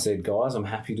 I said, guys, I'm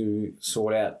happy to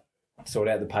sort out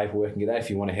the paperwork and get that.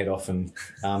 If you want to head off and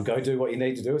go do what you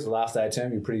need to do, it's the last day of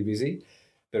term. You're pretty busy.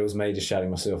 But it was me just shutting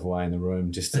myself away in the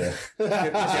room just to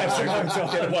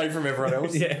Get away from everyone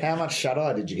else. yeah. How much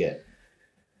shut-eye did you get?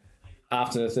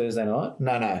 After Thursday night,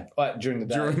 No. during the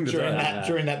day.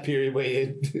 During that period where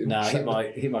you... No,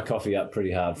 I hit my coffee up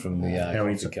pretty hard from the How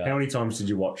many, coffee cup. how many times did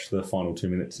you watch the final 2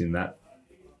 minutes in that,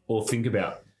 or think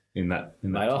about in that?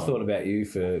 Mate, I time? thought about you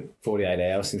for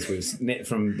 48 hours since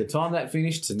from the time that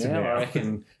finished to now. now. I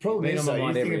reckon Problem been is, on my though, you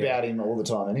mind think every about hour. him all the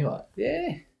time anyway.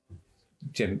 Yeah.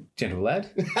 Gentle lad.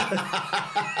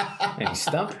 And his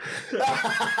stump.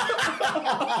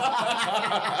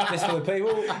 Just for the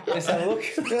people. Let's have a look.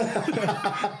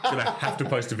 Gonna have to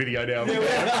post a video now.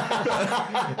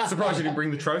 Surprised you didn't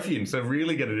bring the trophy in, so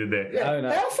really get it in there. Yeah. Oh,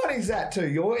 no. How funny is that too?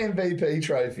 Your MVP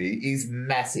trophy is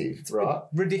massive, right?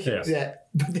 Ridiculous. Yeah,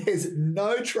 but there's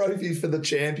no trophies for the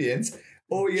champions.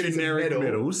 All you get is a Generic medal.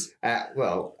 medals.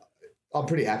 Well, I'm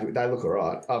pretty happy. They look all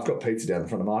right. I've got pizza down the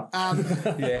front of mine.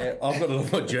 Yeah, I've got it on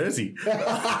my jersey.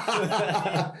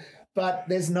 But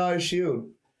there's no shield.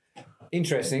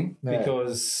 Interesting,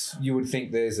 because you would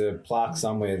think there's a plaque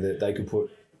somewhere that they could put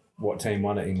what team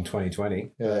won it in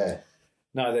 2020. Yeah.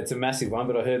 No, that's a massive one,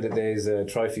 but I heard that there's a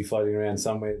trophy floating around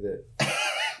somewhere that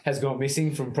has gone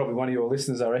missing from probably one of your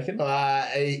listeners, I reckon.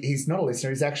 He's not a listener.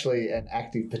 He's actually an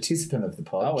active participant of the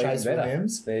pod, Chase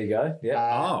Williams. There you go.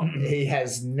 Yeah. He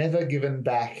has never given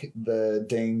back the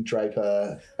Dean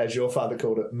Draper, as your father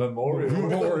called it,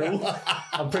 memorial.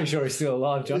 I'm pretty sure he's still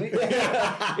alive, Johnny.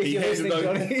 He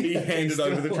handed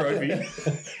over the trophy.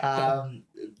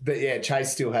 But yeah,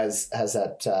 Chase still has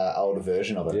that older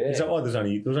version of it. Yeah. Is that why there was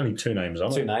only two names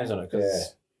on it? Two names on it,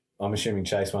 because I'm assuming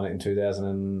Chase won it in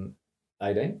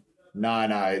 2018.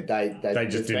 No, they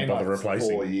just didn't bother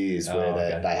replacing. 4 years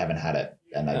where they haven't had it,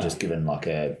 and they've just given like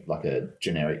a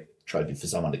generic trophy for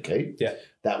someone to keep. Yeah,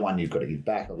 that one you've got to give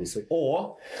back, obviously.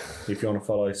 Or if you want to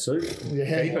follow suit, keep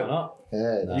it.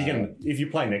 Yeah, You can. If you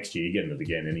play next year, you're getting it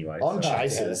again anyway. On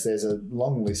Chases, there's a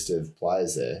long list of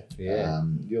players there. Yeah,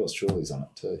 yours truly's on it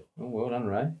too. Oh, well done,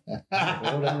 Ray.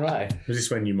 Well done, Ray. Was this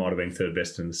when you might have been third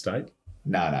best in the state?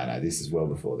 No. This is well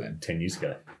before then. 10 years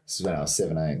ago. This is when I was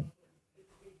 17.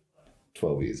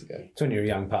 12 years ago. It's when you're a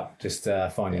young pup, just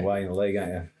finding your way in the league,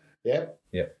 aren't you?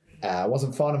 Yep. I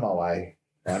wasn't finding my way.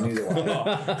 I knew the way.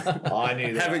 I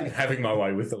knew the way. Having my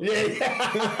way with the league.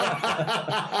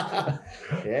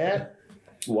 Yeah.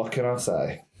 What can I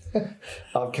say?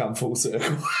 I've come full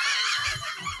circle.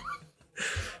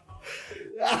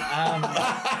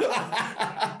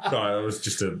 Sorry, it was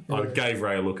just I gave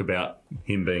Ray a look about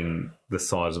him being the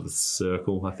size of the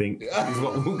circle, I think, is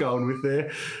what we're going with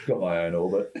there. Got my own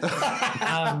orbit.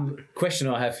 Question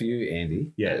I have for you,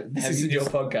 Andy. Yeah. This isn't your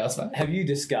podcast, mate. Have you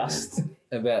discussed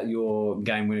about your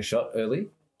game winner shot early?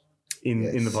 In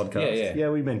the podcast? Yeah.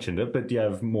 We mentioned it, but do you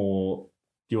have more...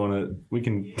 Do you want to? We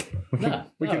can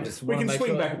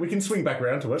swing back. We can swing back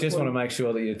around to it. Just want to make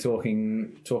sure that you're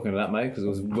talking to that, mate, because it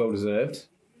was well deserved.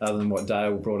 Other than what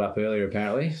Dale brought up earlier,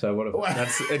 apparently. So what?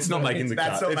 It's not making the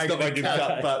cut. It's not making the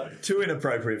cut. But too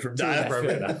inappropriate from Dale.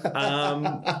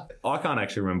 I can't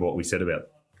actually remember what we said about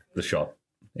the shot.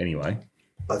 Anyway,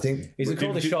 I think is it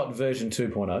called the shot version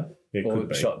 2.0 or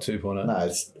be. shot 2.0? No,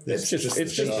 it's just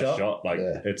a shot. Like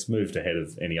it's moved ahead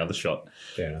of any other shot.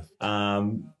 Fair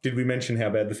enough. Did we mention how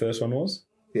bad the first one was?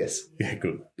 Yes. Yeah,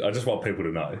 good. I just want people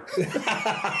to know.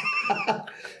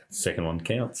 Second one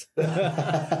counts.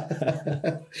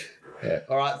 Yeah.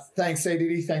 All right. Thanks, C.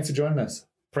 Diddy. Thanks for joining us.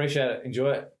 Appreciate it.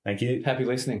 Enjoy it. Thank you. Happy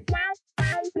listening.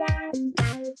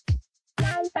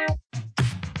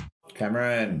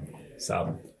 Cameron.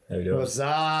 How you doing? What's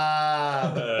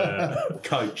up?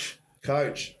 Coach.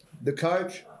 The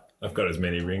coach. I've got as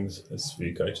many rings as a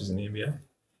few coaches in the NBA.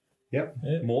 Yep.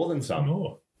 Yeah. More than some.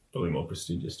 More. Probably more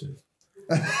prestigious too.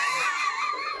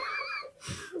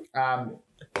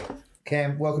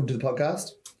 Cam, welcome to the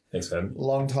podcast. Thanks for having me.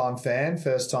 Long time fan,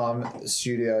 first time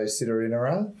studio sitter in a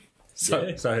row. So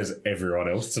has everyone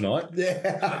else tonight.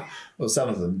 Yeah. Well, some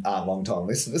of them aren't long time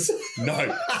listeners.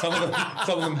 No, some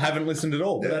of them haven't listened at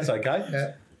all, but that's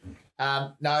okay.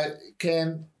 Yeah. No,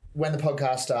 Cam, when the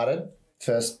podcast started,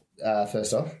 first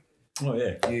off, Oh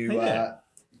yeah.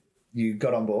 You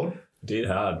got on board Did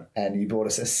hard. and you bought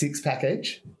us a 6-pack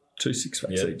each. 2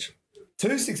 6-packs each. 2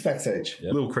 6-packs each.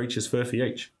 Yep. Little creatures, furphy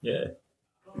each. Yeah.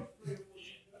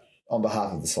 On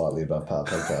behalf of the Slightly Above Par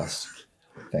podcast.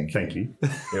 Thank you.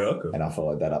 You're welcome. And I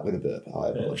followed that up with a burp. I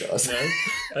apologise.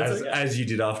 As you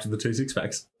did after the 2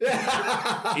 6-packs.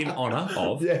 In honour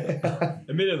of. Yeah.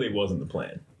 Admittedly, it wasn't the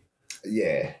plan.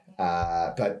 Yeah.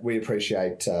 But we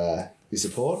appreciate your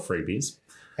support Free beers.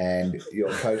 and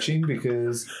your coaching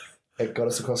because it got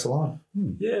us across the line.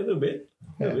 Yeah, a little bit.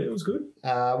 It was good.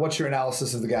 What's your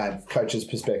analysis of the game? Coach's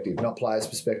perspective, not player's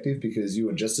perspective, because you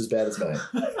were just as bad as me.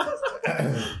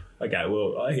 Okay,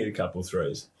 well, I hit a couple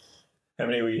threes. How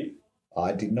many were you?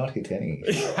 I did not hit any.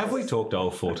 Have we talked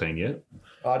old 14 yet?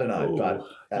 I don't know, but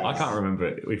I can't remember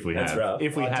if we That's have. rough.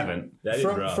 If we haven't. That is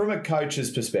rough. from a coach's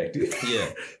perspective,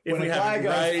 Yeah. If when we a player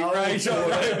haven't. goes, Ray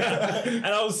shot. And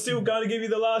I was still going to give you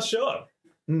the last shot.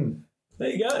 There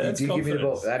you go. That's you did give me the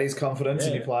ball. confidence. That is confidence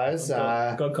in your players.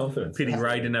 Got confidence. Pity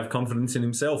Ray didn't have confidence in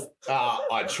himself.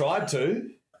 I tried to.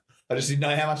 I just didn't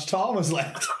know how much time was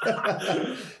left.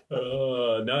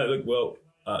 No, look, well,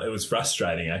 it was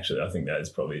frustrating, actually. I think that is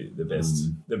probably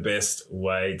the best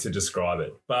way to describe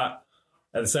it. But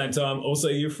at the same time, also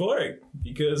euphoric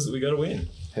because we got to win.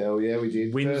 Hell yeah, we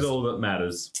did. Wins all that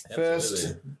matters. First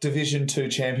Absolutely. Division 2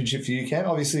 championship for you, Cam.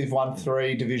 Obviously, you've won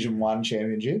 3 Division 1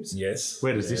 championships. Yes.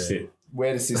 Where does this sit?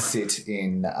 Where does this sit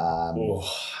in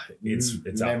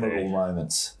It's memorable up there.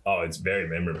 moments? Oh, it's very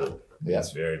memorable. Yeah.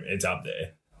 It's up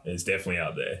there. It's definitely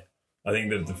up there. I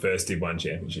think the first Div 1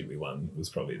 championship we won was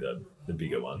probably the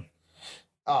bigger one.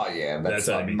 Oh yeah, that's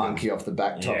like only monkey off the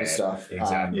back type of stuff.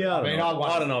 Exactly. Yeah,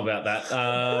 I don't know about that.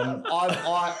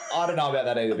 I don't know about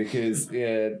that either because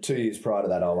 2 years prior to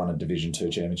that, I won a Division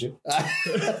 2 championship.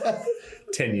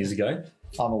 10 years ago.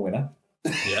 I'm a winner.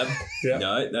 Yep.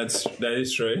 No, that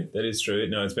is true. That is true.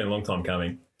 No, it's been a long time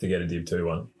coming to get a Div 2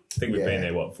 one. I think we've been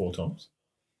there 4 times.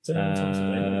 Is that how many times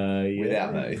we've been there?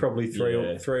 Without me. Probably three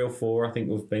or four. I think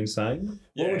we've been saying.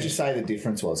 What would you say the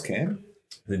difference was, Cam?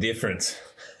 The difference.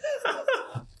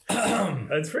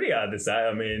 It's pretty hard to say.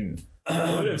 I mean,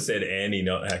 I would have said Andy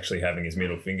not actually having his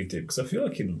middle fingertip because I feel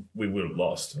like we would have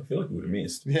lost. I feel like we would have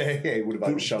missed. Yeah, he would have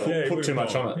overshot it. Put too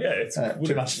much on it. Yeah, it's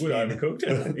too much would have overcooked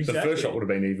it. Exactly. The first shot would have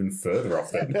been even further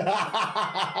off then.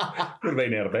 Would have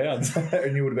been out of bounds.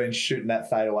 And you would have been shooting that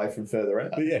fade away from further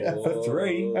out. Yeah, for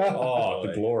 3. Oh,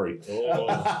 the glory.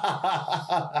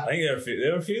 I think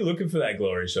there were a few looking for that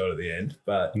glory shot at the end,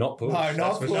 but Not Pudge. No,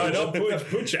 not Pudge. no, not Pudge.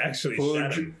 Pudge actually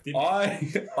Pudge. shattered.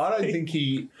 I don't think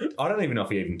I don't even know if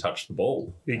he even touched the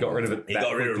ball. He got rid of it. He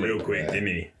got rid of it real quick, didn't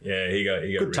he? Yeah, he got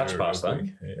Good rid of touch it pass, real though.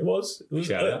 quick. Yeah, it was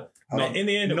Shout out. In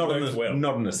the end, it worked well.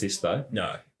 Not an assist though.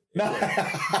 No.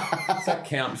 Does that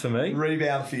count for me?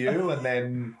 Rebound for you, and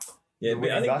then Yeah,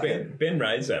 winning I think bucket. Ben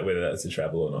raised that, whether that's a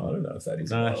travel or not. I don't know if that is.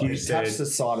 Hugh he said, touched the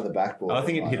side of the backboard. I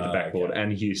think it hit the backboard, okay.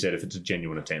 and Hugh said if it's a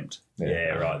genuine attempt. Yeah,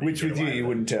 right. Which with you, you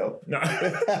wouldn't tell. No.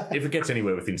 If it gets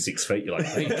anywhere within 6 feet, you're like,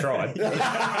 hey, you tried.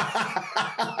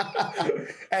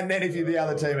 And then if you're the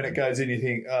other team and it goes in, you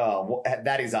think, oh,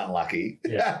 that is unlucky.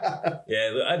 Yeah,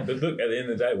 but look, at the end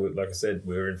of the day, like I said,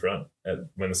 we were in front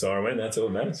when the siren went. That's all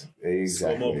that matters.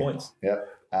 Exactly. Score more points. Yep.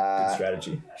 Good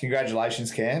strategy. Congratulations,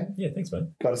 Cam. Yeah, thanks,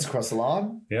 man. Got us across the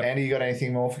line. Yep. Andy, you got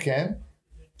anything more for Cam?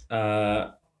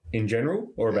 In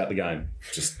general, or about the game?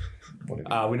 Just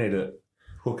whatever. We need to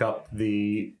hook up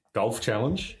the golf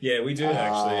challenge, Yeah, we do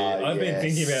actually. I've been yes.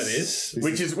 thinking about this.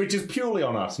 which is purely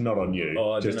on us, not on you.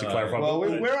 Oh, I just don't to know. clarify. Well,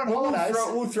 we're on holidays.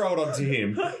 We'll throw it onto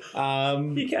him.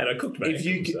 You can. I cooked my If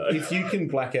you can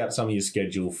black out some of your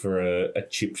schedule for a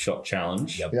chip shot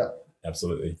challenge, Yep. Yep.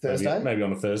 Absolutely. Thursday? maybe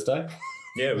on a Thursday.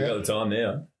 Yeah, we've got the time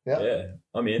now. Yep. Yeah,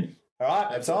 I'm in. All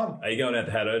right, it's on. Are you going out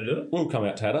to Haddo to do it? We'll come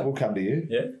out to Hatter. We'll come to you.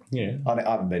 Yeah. Yeah. I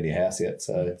haven't been to your house yet,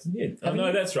 so. Yeah. Oh,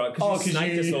 no, that's right. Because you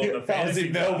snaked us all in the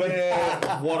fantasy.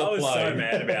 What I a was play. so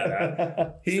mad about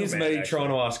that. Here's Still me mad, trying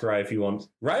to ask Ray if he wants.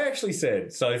 Ray actually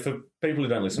said, so for people who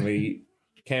don't listen,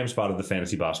 Cam's part of the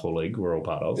Fantasy Basketball League we're all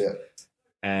part of. Yeah.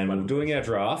 And we're doing our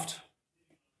draft.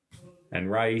 And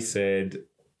Ray said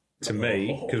to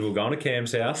me, because we're going to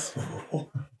Cam's house,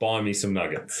 buy me some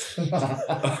nuggets.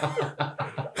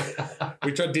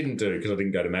 Which I didn't do because I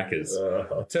didn't go to Macca's.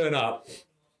 Turn up,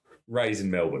 Ray's in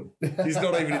Melbourne. He's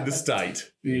not even in the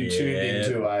state. You tuned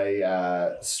into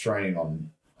a stream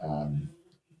on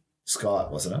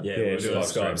Skype, wasn't it? Yeah, we're doing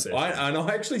Skype sessions.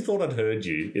 I actually thought I'd heard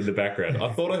you in the background.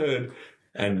 I thought I heard,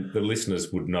 and the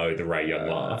listeners would know the Ray Young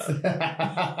laugh.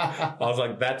 I was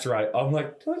like, that's Ray. I'm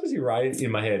like, did I just hear Ray in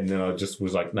my head? And then I just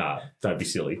was like, nah, don't be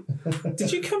silly.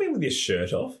 Did you come in with your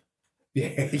shirt off? Yeah.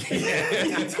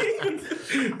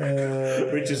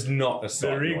 Which is not a sight.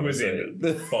 The you rig wanna was see.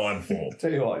 in fine form. Tell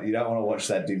you what, you don't want to watch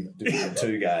that Division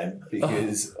 2 game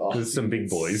because There's some big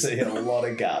boys. see a lot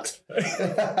of gut.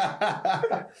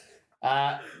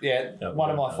 One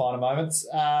of my finer moments.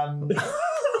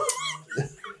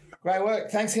 Great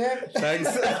work. Thanks, Cam.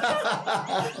 Thanks.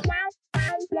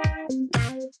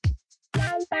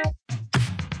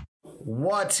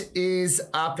 What is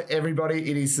up,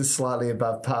 everybody? It is the Slightly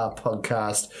Above Par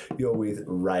podcast. You're with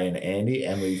Ray and Andy,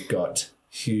 and we've got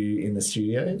Hugh in the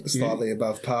studio. Slightly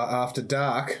above par after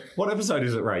dark. What episode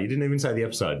is it, Ray? You didn't even say the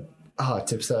episode. Oh,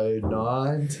 it's episode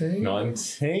 19.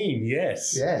 19,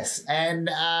 yes. Yes, and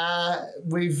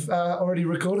we've already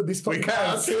recorded this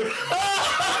podcast.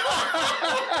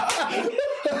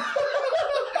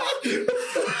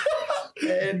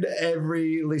 And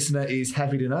every listener is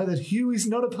happy to know that Hugh is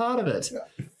not a part of it.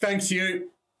 Thanks,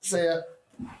 Hugh. See ya.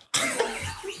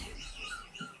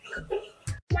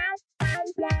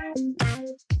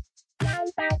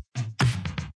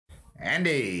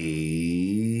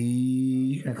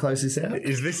 Andy, can I close this out?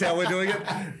 Is this how we're doing it?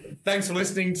 Thanks for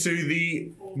listening to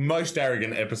the most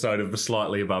arrogant episode of the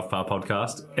Slightly Above Par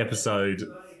podcast, episode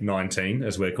 19,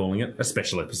 as we're calling it. A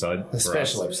special episode. A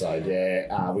special episode,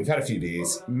 yeah. We've had a few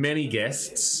beers. Many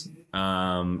guests.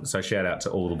 So shout out to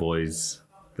all the boys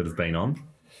that have been on.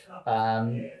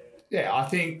 Yeah, I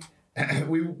think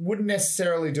we wouldn't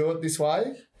necessarily do it this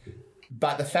way,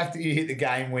 but the fact that you hit the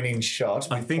game-winning shot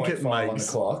with I think it 0.5 on makes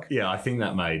the clock. Yeah, I think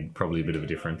that made probably a bit of a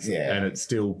difference. Yeah. And it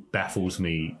still baffles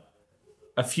me.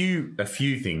 A few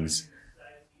things.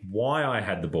 why I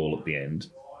had the ball at the end,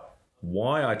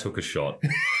 why I took a shot,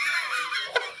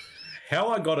 how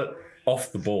I got it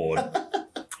off the board,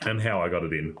 and how I got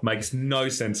it in. Makes no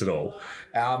sense at all.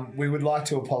 We would like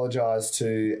to apologise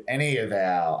to any of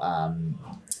our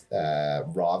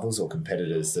rivals or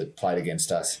competitors that played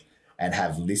against us and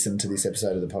have listened to this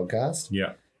episode of the podcast.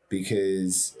 Yeah.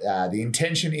 Because the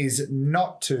intention is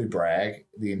not to brag.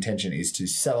 The intention is to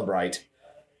celebrate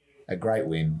a great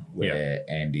win where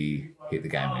Andy hit the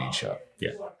game-winning shot.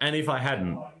 Yeah. And if I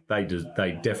hadn't, they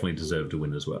definitely deserved to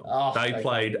win as well. Oh, they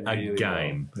played really a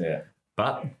game. Well. Yeah.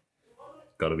 But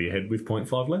got to be ahead with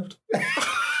 0.5 left.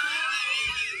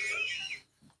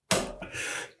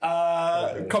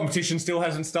 Competition still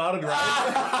hasn't started,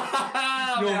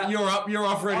 right? You're up. You're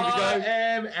off, ready to go. I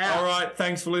am out. All right.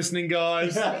 Thanks for listening,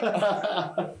 guys.